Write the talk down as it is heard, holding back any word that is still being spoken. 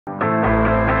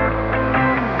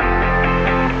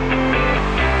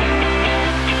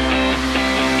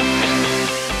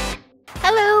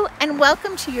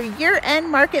welcome to your year-end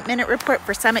Market Minute Report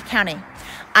for Summit County.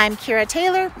 I'm Kira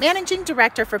Taylor, Managing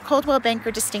Director for Coldwell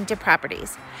Banker Distinctive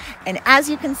Properties. And as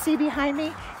you can see behind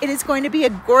me, it is going to be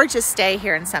a gorgeous day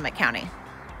here in Summit County.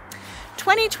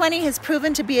 2020 has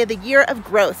proven to be the year of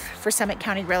growth for Summit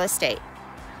County real estate.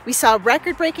 We saw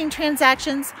record-breaking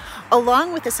transactions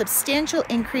along with a substantial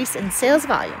increase in sales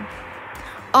volume,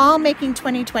 all making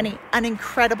 2020 an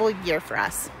incredible year for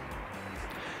us.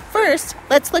 First,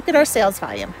 let's look at our sales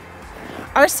volume.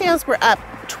 Our sales were up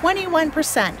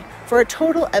 21% for a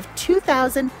total of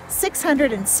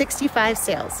 2,665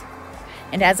 sales.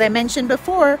 And as I mentioned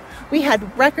before, we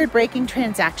had record-breaking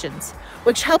transactions,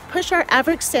 which helped push our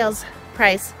average sales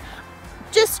price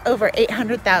just over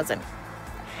 $800,000,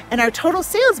 and our total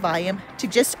sales volume to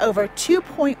just over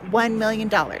 $2.1 million.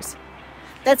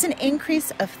 That's an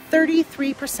increase of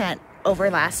 33%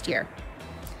 over last year.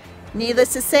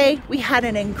 Needless to say, we had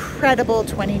an incredible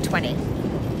 2020.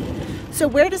 So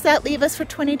where does that leave us for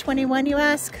 2021, you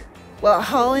ask? Well,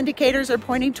 all indicators are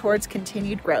pointing towards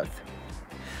continued growth.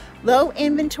 Low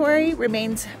inventory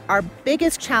remains our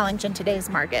biggest challenge in today's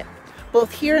market,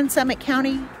 both here in Summit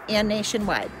County and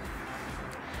nationwide.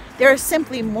 There are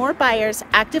simply more buyers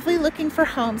actively looking for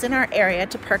homes in our area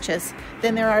to purchase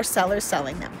than there are sellers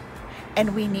selling them,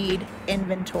 and we need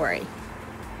inventory.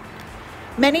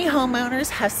 Many homeowners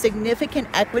have significant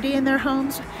equity in their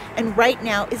homes, and right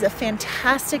now is a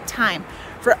fantastic time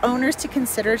for owners to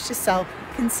consider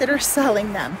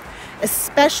selling them,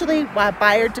 especially while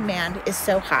buyer demand is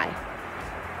so high.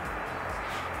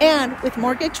 And with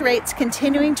mortgage rates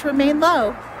continuing to remain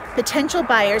low, potential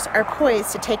buyers are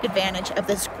poised to take advantage of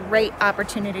this great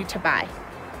opportunity to buy.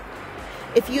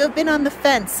 If you have been on the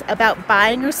fence about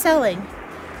buying or selling,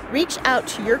 reach out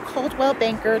to your Coldwell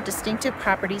Banker Distinctive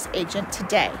Properties agent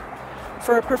today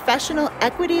for a professional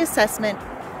equity assessment,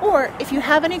 or if you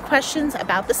have any questions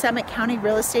about the Summit County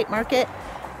real estate market,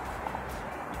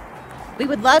 we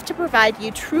would love to provide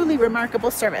you truly remarkable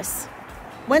service.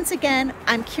 Once again,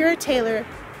 I'm Kira Taylor,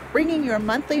 bringing your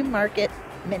monthly Market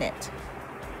Minute.